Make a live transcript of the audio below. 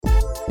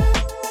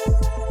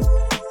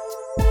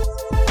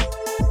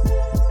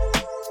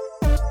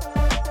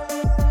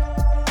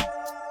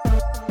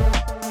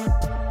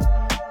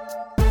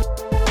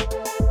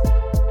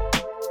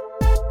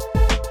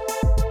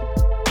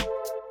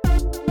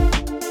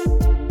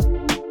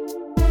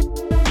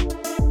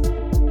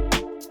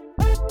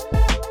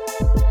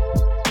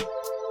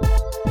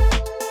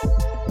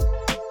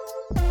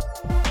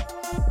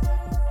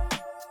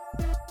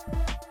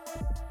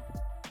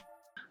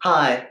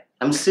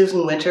I'm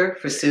Susan Winter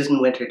for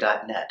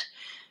SusanWinter.net.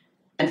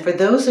 And for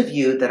those of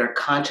you that are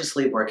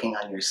consciously working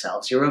on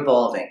yourselves, you're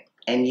evolving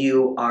and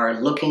you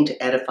are looking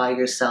to edify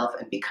yourself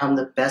and become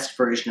the best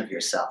version of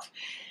yourself.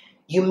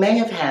 You may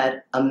have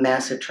had a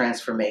massive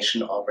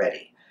transformation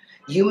already.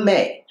 You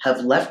may have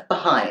left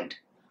behind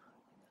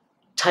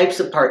types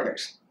of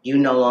partners you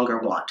no longer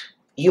want.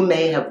 You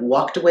may have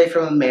walked away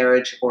from a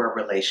marriage or a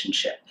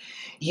relationship.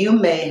 You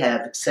may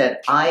have said,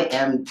 I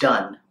am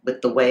done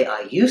with the way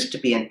I used to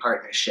be in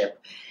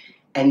partnership.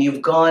 And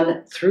you've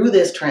gone through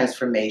this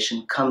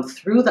transformation, come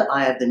through the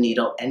eye of the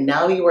needle, and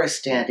now you are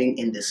standing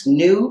in this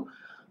new,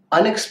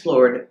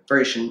 unexplored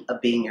version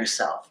of being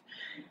yourself.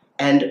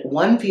 And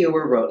one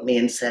viewer wrote me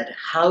and said,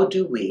 how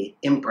do we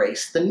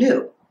embrace the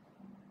new?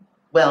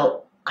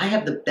 Well, I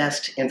have the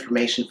best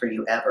information for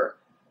you ever.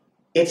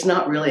 It's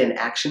not really an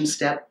action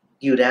step.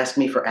 You'd ask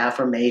me for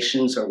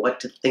affirmations or what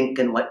to think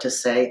and what to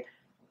say.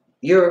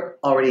 You're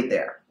already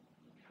there.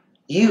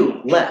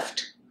 You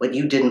left what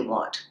you didn't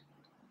want.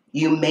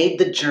 You made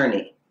the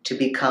journey to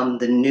become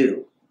the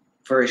new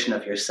version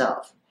of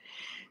yourself.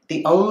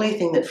 The only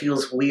thing that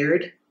feels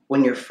weird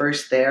when you're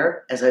first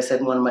there, as I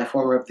said in one of my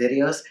former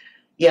videos,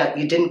 yeah,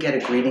 you didn't get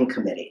a greeting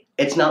committee.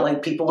 It's not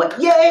like people went,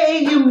 yay,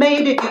 you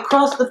made it, you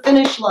crossed the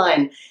finish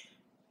line.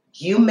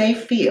 You may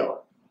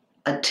feel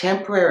a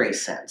temporary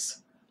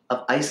sense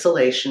of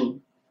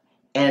isolation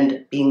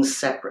and being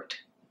separate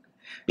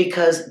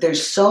because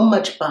there's so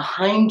much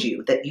behind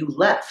you that you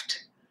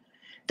left,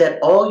 that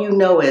all you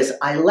know is,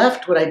 I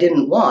left what I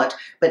didn't want,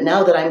 but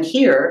now that I'm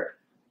here,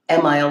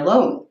 am I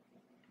alone?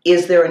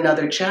 Is there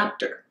another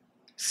chapter?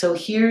 So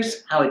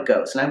here's how it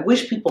goes. And I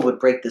wish people would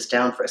break this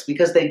down for us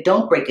because they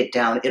don't break it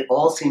down. It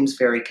all seems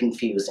very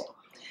confusing.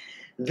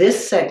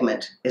 This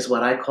segment is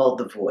what I call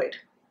the void.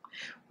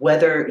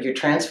 Whether your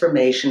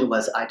transformation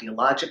was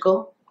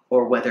ideological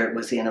or whether it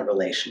was in a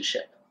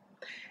relationship.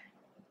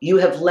 You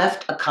have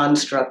left a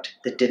construct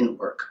that didn't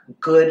work.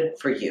 Good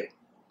for you.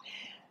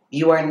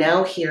 You are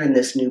now here in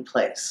this new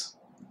place,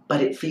 but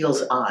it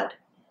feels odd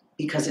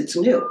because it's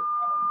new.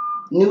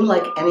 New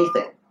like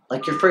anything,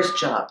 like your first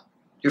job,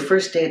 your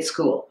first day at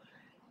school.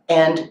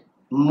 And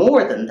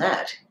more than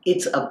that,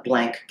 it's a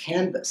blank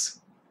canvas.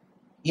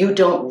 You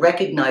don't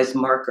recognize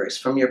markers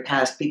from your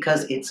past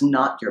because it's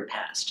not your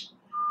past.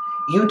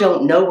 You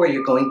don't know where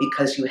you're going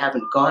because you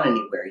haven't gone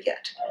anywhere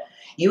yet.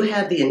 You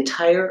have the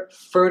entire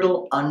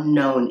fertile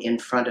unknown in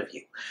front of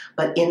you.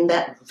 But in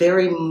that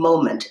very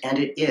moment, and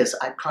it is,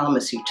 I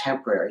promise you,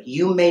 temporary,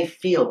 you may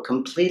feel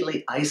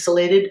completely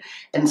isolated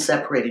and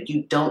separated.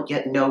 You don't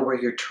yet know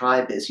where your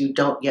tribe is. You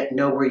don't yet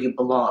know where you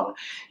belong.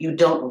 You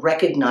don't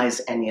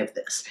recognize any of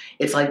this.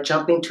 It's like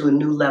jumping to a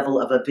new level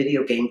of a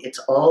video game. It's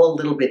all a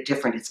little bit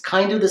different. It's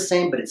kind of the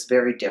same, but it's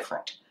very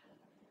different.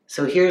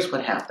 So here's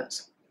what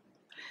happens.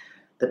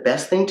 The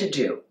best thing to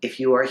do, if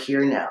you are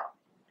here now,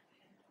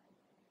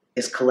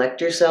 is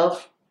collect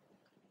yourself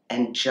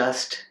and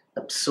just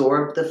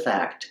absorb the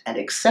fact and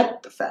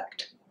accept the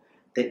fact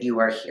that you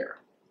are here.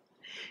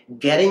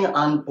 Getting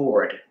on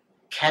board,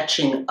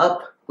 catching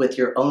up with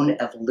your own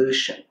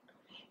evolution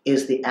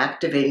is the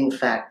activating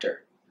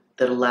factor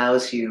that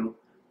allows you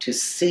to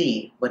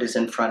see what is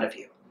in front of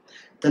you.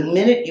 The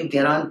minute you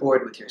get on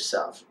board with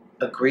yourself,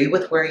 agree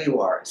with where you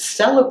are,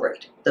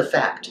 celebrate the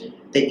fact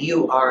that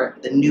you are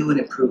the new and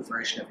improved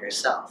version of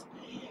yourself,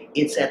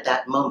 it's at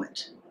that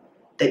moment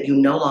that you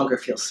no longer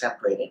feel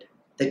separated,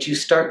 that you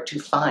start to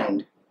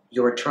find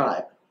your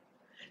tribe,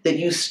 that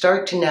you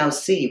start to now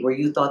see where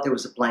you thought there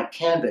was a blank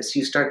canvas,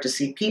 you start to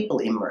see people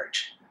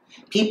emerge,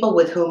 people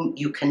with whom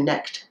you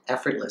connect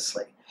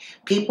effortlessly,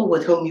 people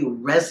with whom you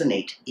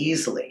resonate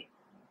easily.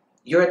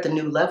 You're at the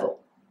new level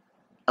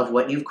of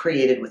what you've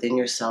created within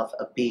yourself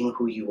of being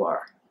who you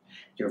are.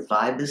 Your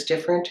vibe is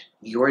different,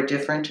 you're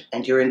different,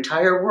 and your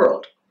entire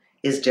world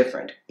is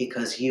different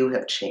because you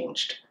have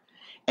changed.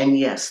 And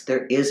yes,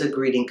 there is a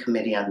greeting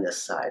committee on this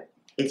side.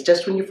 It's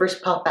just when you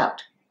first pop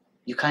out.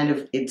 You kind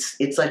of, it's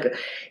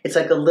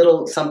like a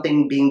little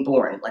something being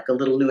born, like a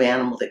little new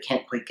animal that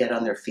can't quite get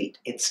on their feet.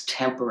 It's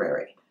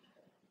temporary.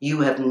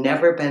 You have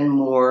never been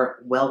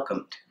more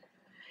welcomed.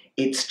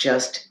 It's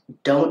just,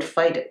 don't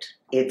fight it.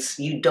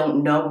 You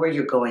don't know where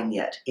you're going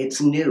yet.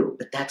 It's new,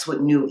 but that's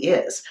what new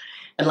is.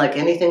 And like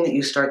anything that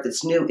you start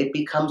that's new, it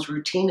becomes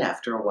routine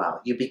after a while.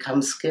 You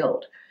become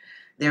skilled.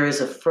 There is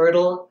a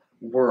fertile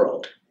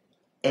world,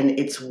 and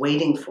it's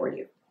waiting for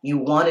you. You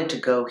wanted to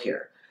go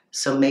here.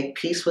 So make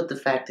peace with the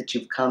fact that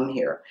you've come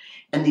here.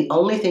 And the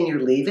only thing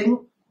you're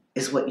leaving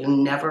is what you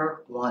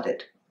never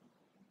wanted,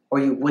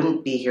 or you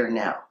wouldn't be here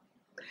now.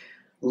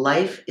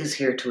 Life is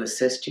here to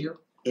assist you.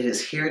 It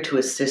is here to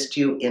assist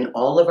you in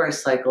all of our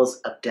cycles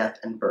of death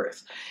and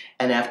birth.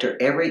 And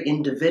after every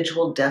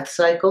individual death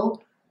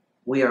cycle,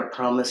 we are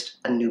promised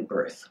a new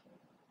birth.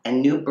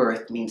 And new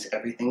birth means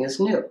everything is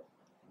new.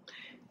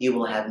 You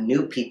will have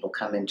new people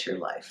come into your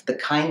life, the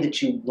kind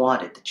that you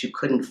wanted, that you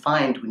couldn't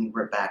find when you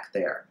were back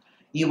there.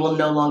 You will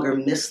no longer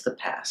miss the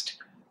past.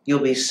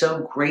 You'll be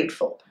so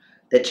grateful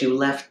that you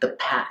left the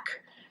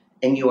pack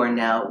and you are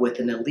now with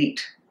an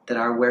elite that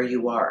are where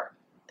you are,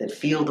 that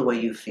feel the way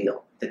you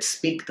feel. that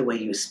speak the way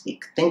you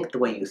speak, think the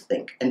way you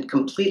think, and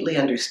completely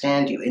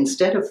understand you,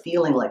 instead of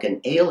feeling like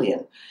an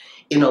alien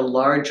in a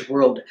large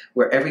world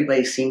where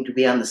everybody seemed to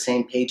be on the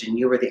same page and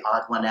you were the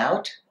odd one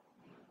out.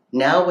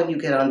 Now when you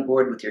get on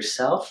board with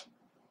yourself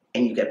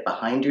and you get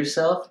behind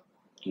yourself,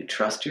 you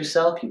trust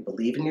yourself, you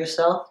believe in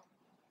yourself,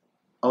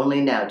 only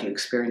now do you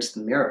experience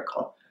the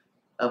miracle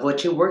of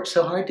what you worked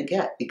so hard to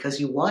get because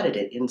you wanted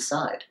it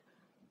inside.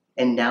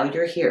 And now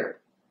you're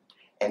here.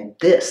 And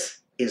this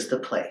is the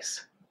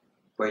place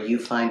where you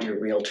find your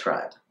real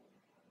tribe.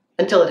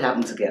 Until it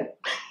happens again.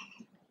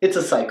 It's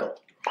a cycle.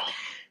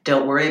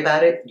 Don't worry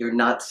about it. You're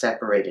not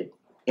separated.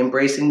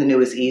 Embracing the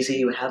new is easy.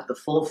 You have the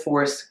full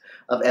force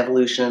of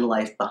evolution and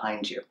life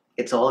behind you.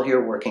 It's all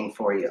here working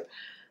for you.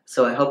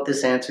 So I hope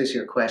this answers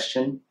your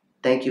question.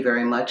 Thank you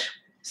very much.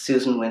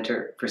 Susan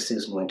Winter for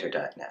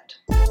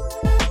SusanWinter.net.